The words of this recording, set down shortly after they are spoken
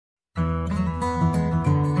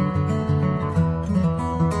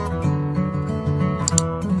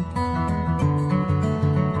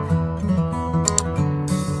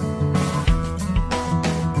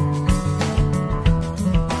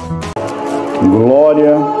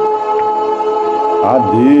Glória a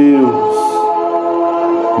Deus.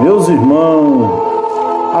 Meus irmãos,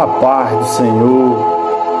 a paz do Senhor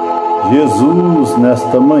Jesus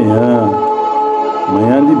nesta manhã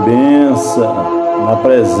de bênção, na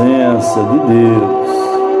presença de Deus.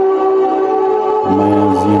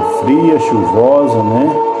 Manhãzinha fria, chuvosa,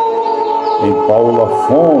 né? Em Paulo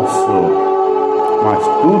Afonso, mas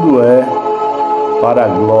tudo é para a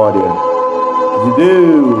glória de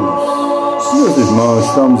Deus. Meus irmãos,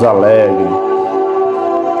 estamos alegres,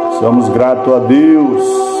 somos gratos a Deus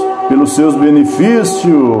pelos seus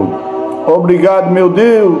benefícios. Obrigado, meu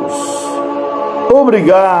Deus,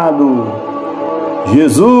 obrigado,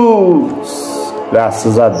 Jesus,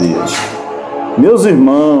 graças a Deus. Meus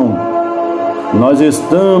irmãos, nós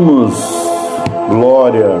estamos,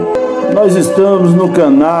 nós estamos no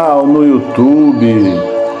canal, no YouTube,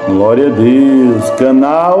 glória a Deus,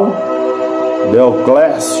 canal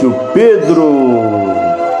Deoclésio Pedro,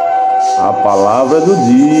 a palavra do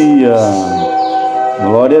dia,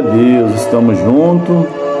 glória a Deus, estamos juntos,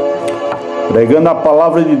 pregando a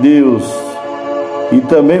palavra de Deus e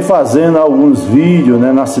também fazendo alguns vídeos,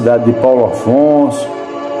 né, na cidade de Paulo Afonso,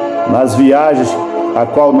 nas viagens a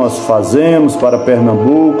qual nós fazemos para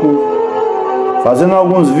Pernambuco, fazendo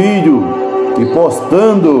alguns vídeos e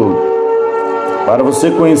postando para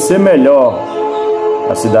você conhecer melhor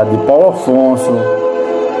a cidade de Paulo Afonso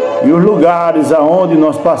e os lugares aonde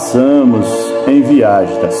nós passamos em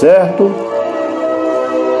viagem, tá certo?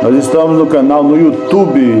 Nós estamos no canal no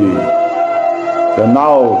YouTube,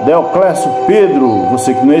 canal Deoclésio Pedro.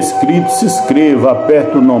 Você que não é inscrito, se inscreva,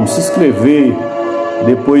 aperta o nome se inscrever,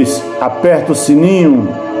 depois aperta o sininho,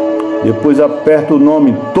 depois aperta o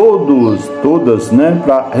nome todas, né,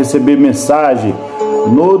 para receber mensagem,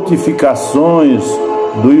 notificações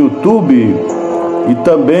do YouTube. E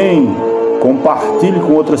também compartilhe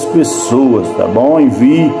com outras pessoas, tá bom?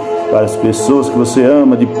 Envie para as pessoas que você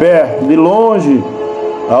ama, de perto, de longe,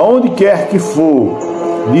 aonde quer que for.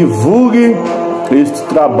 Divulgue este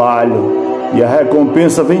trabalho e a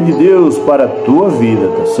recompensa vem de Deus para a tua vida,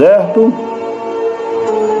 tá certo?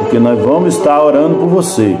 Porque nós vamos estar orando por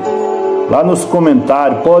você. Lá nos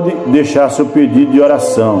comentários pode deixar seu pedido de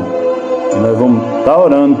oração e nós vamos estar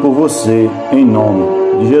orando por você em nome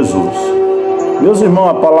de Jesus. Meus irmãos,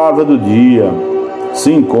 a palavra do dia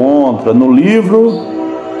se encontra no livro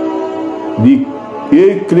de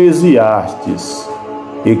Eclesiastes.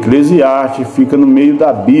 Eclesiastes fica no meio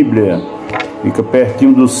da Bíblia, fica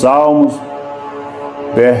pertinho dos Salmos,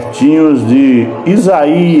 pertinho de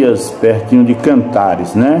Isaías, pertinho de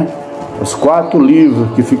Cantares, né? Os 4 livros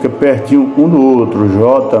que ficam pertinho um do outro,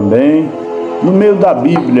 Jó também, no meio da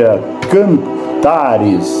Bíblia,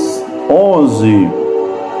 Cantares 11.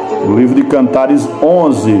 O livro de Cantares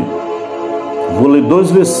 11, vou ler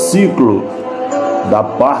 2 versículos da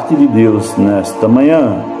parte de Deus nesta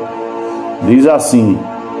manhã. Diz assim: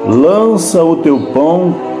 lança o teu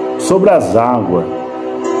pão sobre as águas,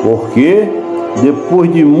 porque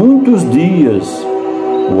depois de muitos dias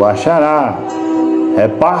o achará.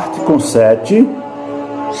 Reparte com 7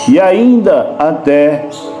 e ainda até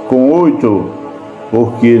com 8,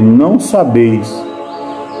 porque não sabeis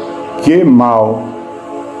que mal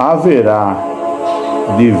haverá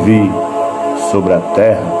de vir sobre a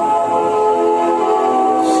terra.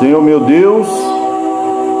 Senhor meu Deus,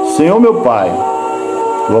 Senhor meu Pai,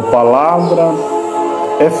 tua palavra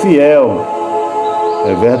é fiel,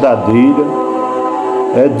 é verdadeira,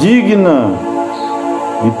 é digna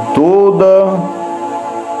de toda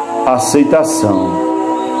aceitação.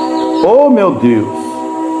 Oh meu Deus,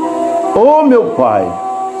 oh meu Pai,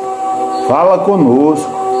 fala conosco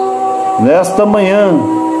nesta manhã,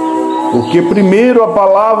 porque primeiro a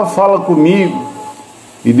palavra fala comigo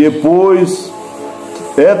e depois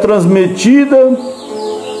é transmitida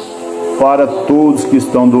para todos que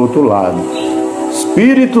estão do outro lado.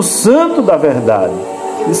 Espírito Santo da verdade,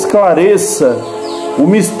 esclareça o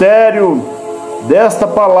mistério desta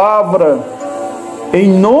palavra em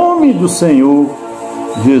nome do Senhor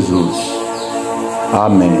Jesus.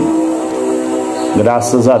 Amém.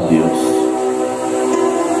 Graças a Deus.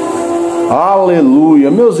 Aleluia,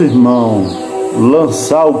 meus irmãos,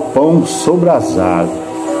 lançar o pão sobre as águas.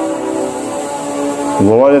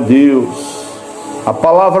 Glória a Deus. A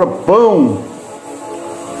palavra pão,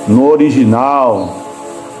 no original,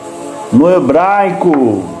 no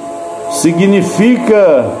hebraico,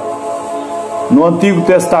 significa, no Antigo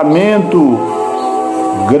Testamento,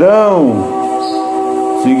 grão,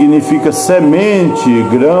 significa semente,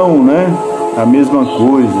 grão, né? A mesma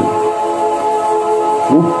coisa.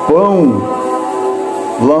 O pão,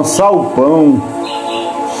 lançar o pão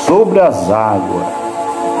sobre as águas.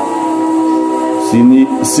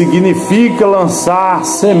 significa lançar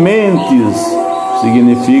sementes,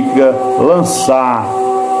 significa lançar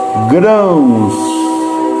grãos.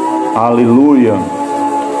 Aleluia.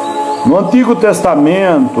 No Antigo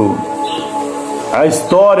Testamento, a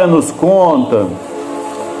história nos conta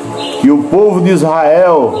que o povo de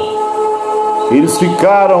Israel, eles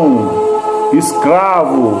ficaram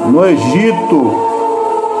escravos no Egito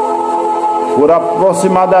por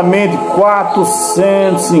aproximadamente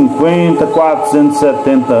 450,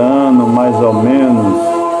 470 anos, mais ou menos.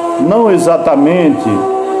 Não exatamente,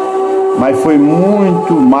 mas foi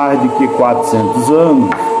muito mais do que 400 anos.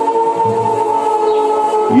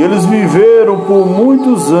 E eles viveram por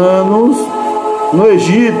muitos anos no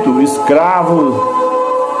Egito, escravos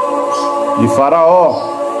de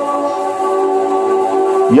Faraó.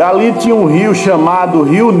 E ali tinha um rio chamado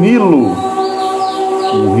Rio Nilo.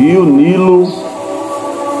 O Rio Nilo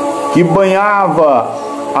que banhava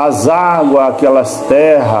as águas, aquelas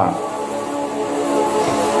terras.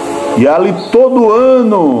 E ali todo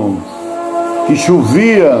ano que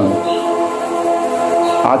chovia,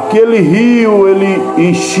 aquele rio ele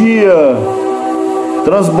enchia,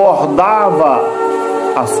 transbordava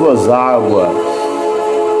as suas águas.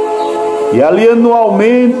 E ali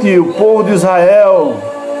anualmente o povo de Israel,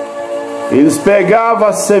 eles pegavam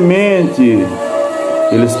a semente,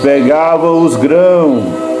 eles pegavam os grãos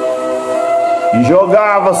e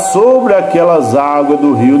jogavam sobre aquelas águas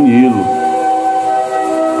do rio Nilo.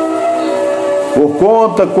 Por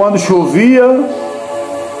conta, quando chovia,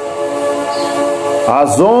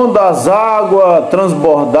 as ondas, as águas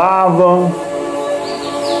transbordavam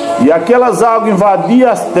e aquelas águas invadiam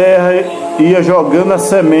as terras e ia jogando a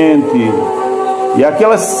semente. E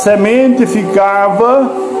aquela semente ficava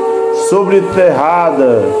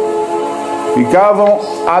sobreterrada, ficavam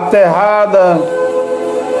aterrada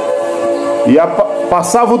e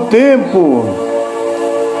passava o tempo,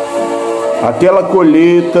 aquela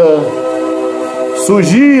colheita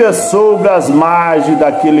surgia sobre as margens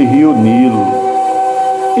daquele rio Nilo,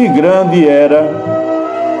 e grande era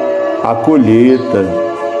a colheita.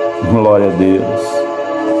 Glória a Deus.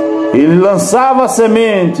 Ele lançava a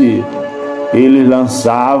semente, ele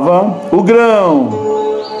lançava o grão,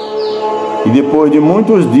 e depois de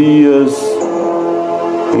muitos dias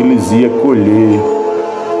eles iam colher.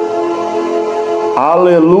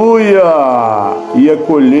 Aleluia! Ia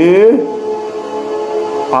colher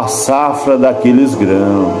a safra daqueles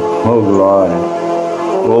grãos. Oh glória!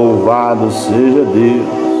 Louvado seja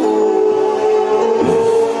Deus!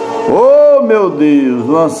 Oh meu Deus!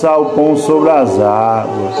 Lançar o pão sobre as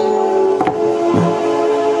águas,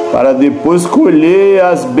 para depois colher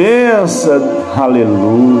as bênçãos.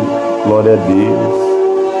 Aleluia! Glória a Deus!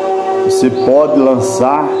 Você pode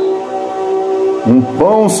lançar um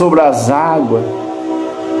pão sobre as águas.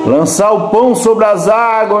 Lançar o pão sobre as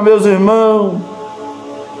águas, meus irmãos,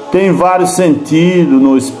 tem vários sentidos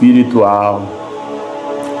no espiritual.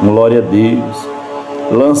 Glória a Deus.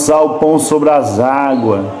 Lançar o pão sobre as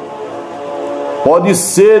águas pode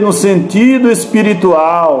ser no sentido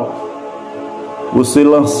espiritual, você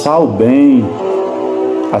lançar o bem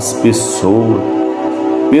às pessoas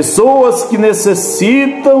que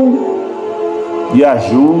necessitam de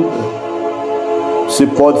ajuda. Você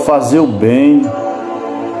pode fazer o bem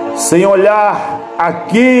sem olhar a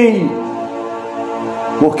quem,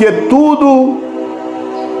 porque tudo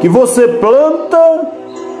que você planta,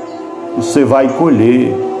 você vai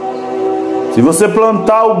colher. Se você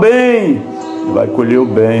plantar o bem, você vai colher o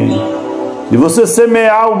bem. Se você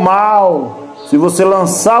semear o mal, se você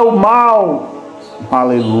lançar o mal,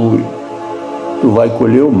 aleluia, tu vai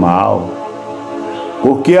colher o mal.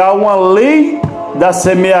 Porque há uma lei da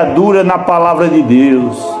semeadura na palavra de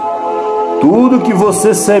Deus. Tudo que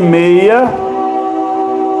você semeia,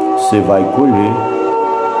 você vai colher.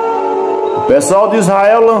 O pessoal de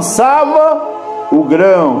Israel lançava o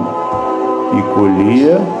grão e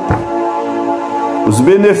colhia os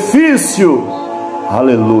benefícios.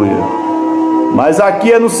 Aleluia. Mas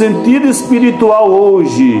aqui é no sentido espiritual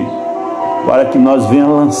hoje, para que nós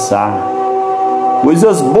venhamos lançar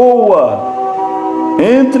coisas boas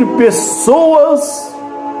entre pessoas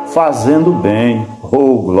fazendo bem.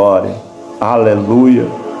 Oh glória. Aleluia.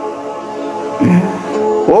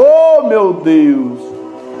 Oh meu Deus.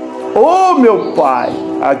 Oh meu Pai.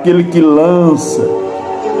 Aquele que lança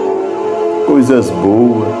coisas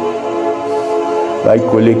boas vai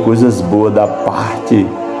colher coisas boas da parte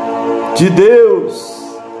de Deus.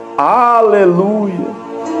 Aleluia.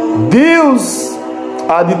 Deus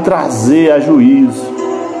há de trazer a juízo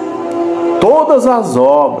todas as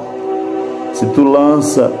obras. Se tu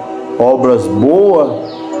lança obras boas,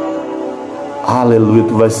 aleluia,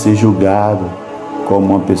 tu vai ser julgado.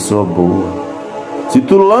 como uma pessoa boa. Se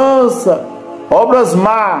tu lança obras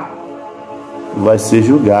más, tu vai ser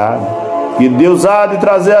julgado. Que Deus há de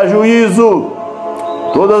trazer a juízo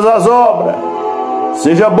todas as obras,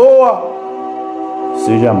 seja boa,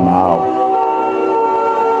 seja mal.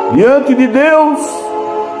 Diante de Deus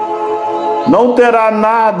não terá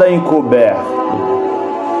nada encoberto.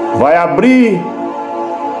 Vai abrir,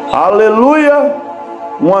 aleluia,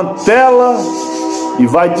 uma tela e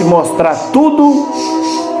vai te mostrar tudo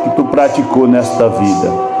que tu praticou nesta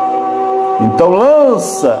vida. Então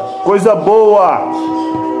lança coisa boa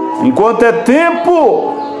enquanto é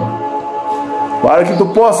tempo, para que tu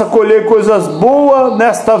possa colher coisas boas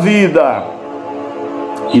nesta vida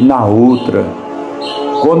e na outra,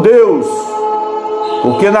 com Deus.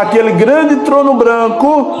 Porque naquele grande trono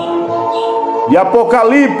branco de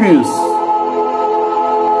Apocalipse,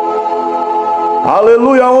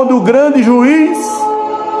 aleluia, onde o grande juiz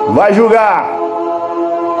vai julgar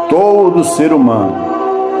todo ser humano,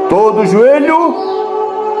 todo joelho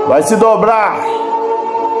vai se dobrar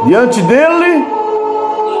diante dele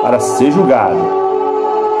para ser julgado.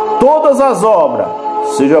 Todas as obras,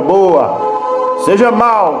 seja boa, seja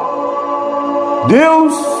mal,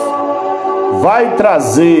 Deus vai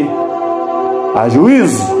trazer a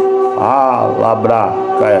juízo. Apalavra.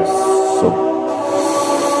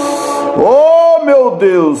 Oh, meu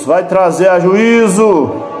Deus, vai trazer a juízo,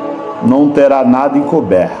 não terá nada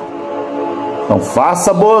encoberto. Então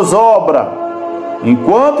faça boas obras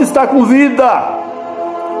enquanto está com vida,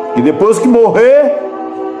 e depois que morrer,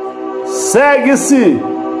 segue-se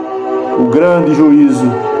o grande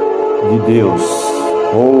juízo de Deus.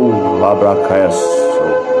 Oh, labracaço.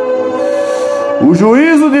 O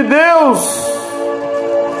juízo de Deus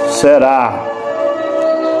será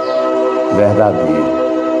verdadeiro.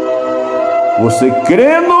 Você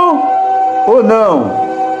crendo ou não,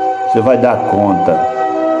 você vai dar conta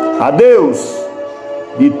a Deus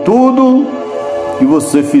de tudo que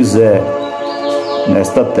você fizer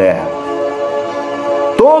nesta terra.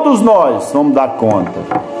 Todos nós vamos dar conta.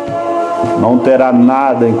 Não terá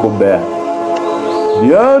nada encoberto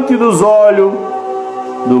diante dos olhos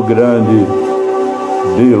do grande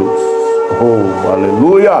Deus. Oh,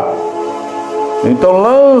 aleluia! Então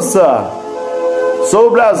lança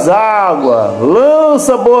sobre as águas,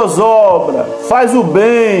 lança boas obras, faz o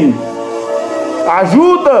bem,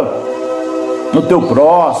 ajuda no teu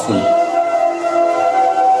próximo.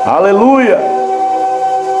 Aleluia!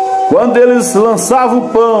 Quando eles lançavam o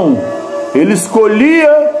pão, ele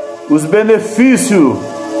escolhia os benefícios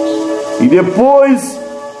e depois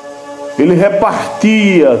ele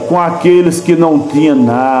repartia com aqueles que não tinham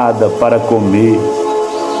nada para comer.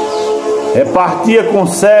 Repartia com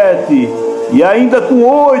 7 e ainda com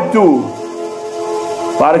 8,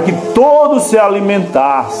 para que todos se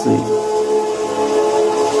alimentassem.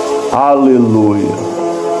 Aleluia!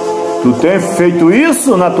 Tu tem feito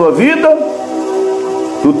isso na tua vida?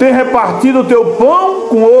 Tu tem repartido o teu pão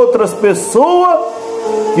com outras pessoas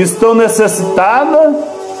que estão necessitadas?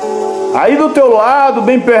 Aí do teu lado,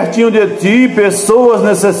 bem pertinho de ti, pessoas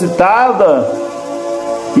necessitadas,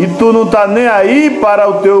 e tu não está nem aí para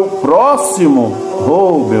o teu próximo?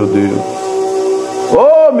 Oh, meu Deus!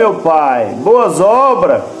 Oh, meu Pai, boas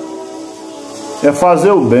obras é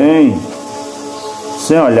fazer o bem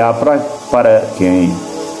sem olhar para quem,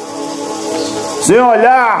 sem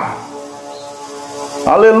olhar,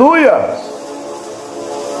 aleluia,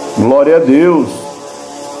 glória a Deus.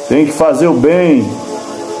 Tem que fazer o bem,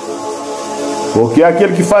 porque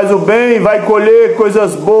aquele que faz o bem vai colher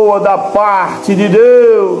coisas boas da parte de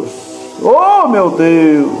Deus. Oh, meu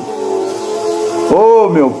Deus! Oh,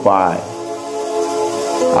 meu Pai!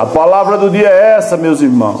 A palavra do dia é essa, meus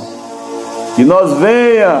irmãos. Que nós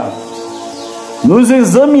venha nos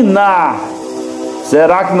examinar.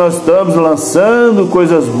 Será que nós estamos lançando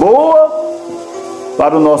coisas boas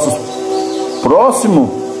para o nosso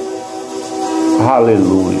próximo?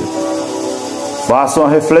 Aleluia! Faça uma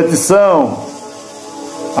reflexão.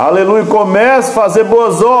 Aleluia! Comece a fazer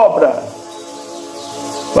boas obras,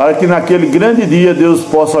 para que naquele grande dia Deus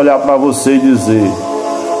possa olhar para você e dizer: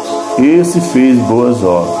 esse fez boas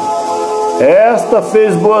obras, esta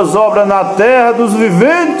fez boas obras na terra dos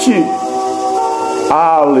viventes.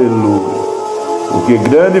 Aleluia! Porque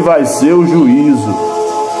grande vai ser o juízo.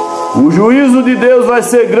 O juízo de Deus vai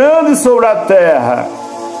ser grande sobre a terra.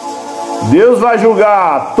 Deus vai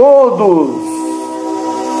julgar todos.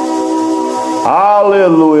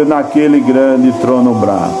 Aleluia! Naquele grande trono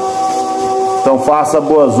branco. Então faça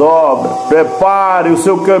boas obras, prepare o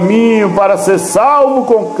seu caminho para ser salvo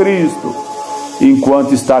com Cristo,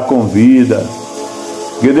 enquanto está com vida.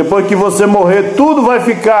 Porque depois que você morrer, tudo vai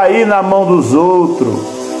ficar aí na mão dos outros.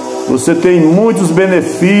 Você tem muitos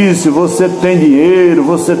benefícios, você tem dinheiro,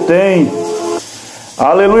 você tem,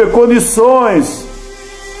 aleluia, condições.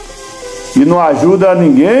 E não ajuda a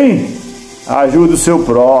ninguém, ajude o seu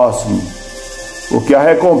próximo. Porque a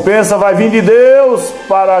recompensa vai vir de Deus,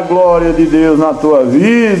 para a glória de Deus na tua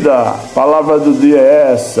vida. A palavra do dia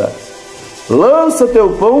é essa: lança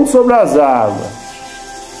teu pão sobre as águas,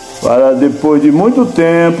 para depois de muito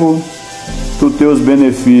tempo tu ter os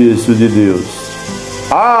benefícios de Deus.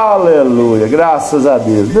 Aleluia, graças a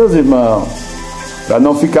Deus. Meus irmãos, para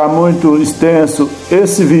não ficar muito extenso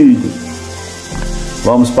esse vídeo,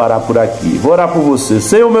 vamos parar por aqui. Vou orar por você.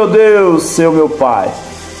 Senhor meu Deus, Senhor meu Pai,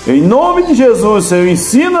 em nome de Jesus, Senhor,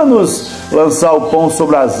 ensina-nos a lançar o pão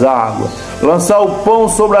sobre as águas, lançar o pão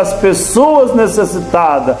sobre as pessoas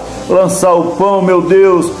necessitadas, lançar o pão, meu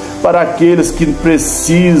Deus, para aqueles que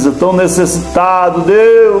precisam, estão necessitados,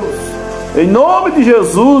 Deus. Em nome de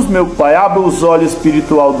Jesus, meu Pai, abre os olhos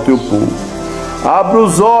espirituais do teu povo. Abre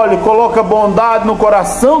os olhos, coloca bondade no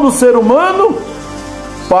coração do ser humano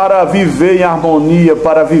para viver em harmonia,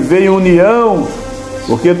 para viver em união.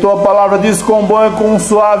 Porque tua palavra diz: quão bom e quão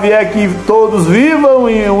suave é que todos vivam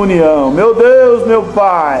em união. Meu Deus, meu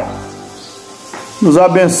Pai, nos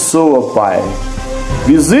abençoa, Pai.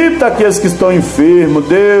 Visita aqueles que estão enfermos,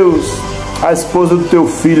 Deus. A esposa do teu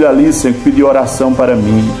filho ali, Senhor, que pediu oração para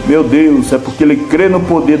mim. Meu Deus, é porque ele crê no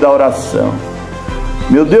poder da oração.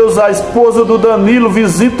 Meu Deus, a esposa do Danilo,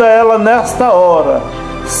 visita ela nesta hora.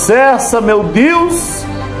 Cessa, meu Deus,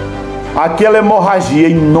 aquela hemorragia.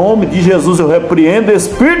 Em nome de Jesus eu repreendo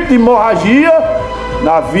espírito de hemorragia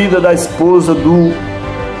na vida da esposa do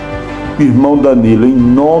irmão Danilo, em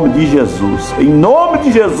nome de Jesus. Em nome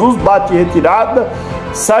de Jesus, bate retirada,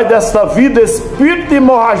 sai desta vida. Espírito de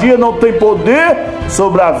hemorragia não tem poder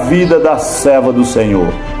sobre a vida da serva do Senhor.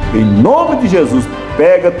 Em nome de Jesus,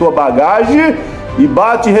 pega a tua bagagem e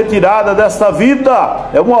bate retirada desta vida.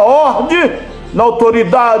 É uma ordem na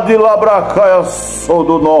autoridade de Labracaia, sou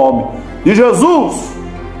do nome de Jesus.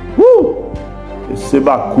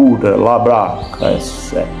 Receba a cura, Labracaia.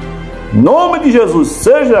 Em nome de Jesus,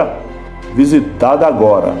 seja visitada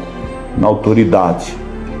agora na autoridade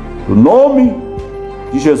do nome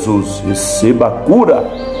de Jesus. Receba a cura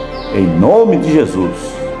em nome de Jesus.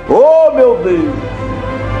 Oh meu Deus,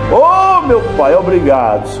 oh meu Pai,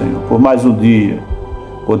 obrigado, Senhor, por mais um dia.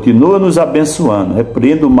 Continua nos abençoando.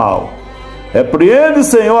 Repreenda o mal, repreende,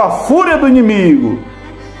 Senhor, a fúria do inimigo.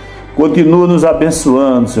 Continua nos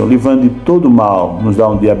abençoando, Senhor, livrando de todo mal. Nos dá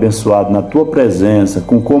um dia abençoado na tua presença,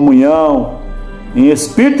 com comunhão, em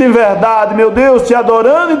espírito e em verdade, meu Deus, te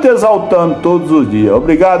adorando e te exaltando todos os dias.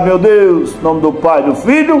 Obrigado, meu Deus, em nome do Pai, do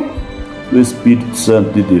Filho, do Espírito Santo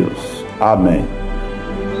de Deus. Amém.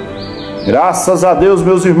 Graças a Deus,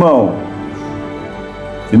 meus irmãos.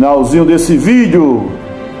 Finalzinho desse vídeo.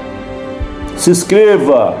 Se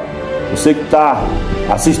inscreva, você que está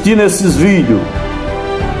assistindo esses vídeos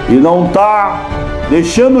e não está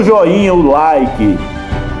deixando o joinha, o like.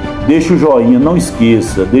 Deixa o joinha, não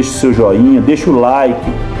esqueça, deixa o seu joinha, deixa o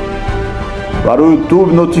like, para o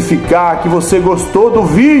YouTube notificar que você gostou do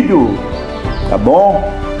vídeo, tá bom?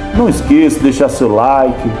 Não esqueça de deixar seu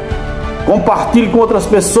like, compartilhe com outras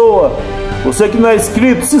pessoas. Você que não é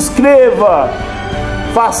inscrito, se inscreva,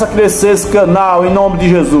 faça crescer esse canal em nome de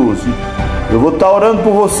Jesus. Eu vou estar orando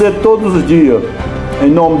por você todos os dias,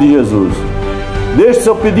 em nome de Jesus. Deixe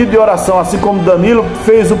seu pedido de oração, assim como Danilo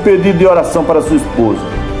fez o pedido de oração para sua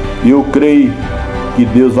esposa. E eu creio que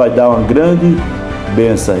Deus vai dar uma grande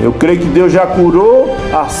bênção. Eu creio que Deus já curou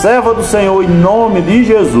a serva do Senhor em nome de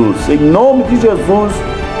Jesus. Em nome de Jesus,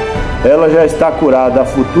 ela já está curada, a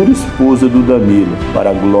futura esposa do Danilo,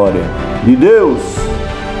 para a glória de Deus.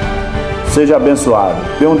 Seja abençoado.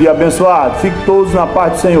 Tenha um dia abençoado. Fique todos na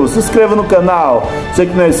paz do Senhor. Se inscreva no canal. Você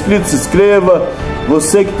que não é inscrito, se inscreva.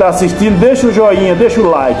 Você que está assistindo, deixa o joinha, deixa o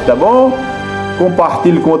like, tá bom?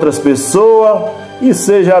 Compartilhe com outras pessoas. E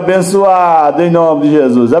seja abençoado em nome de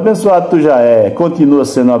Jesus. Abençoado tu já é. Continua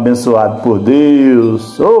sendo abençoado por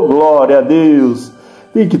Deus. Oh, glória a Deus.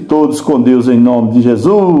 Fique todos com Deus em nome de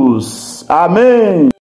Jesus. Amém.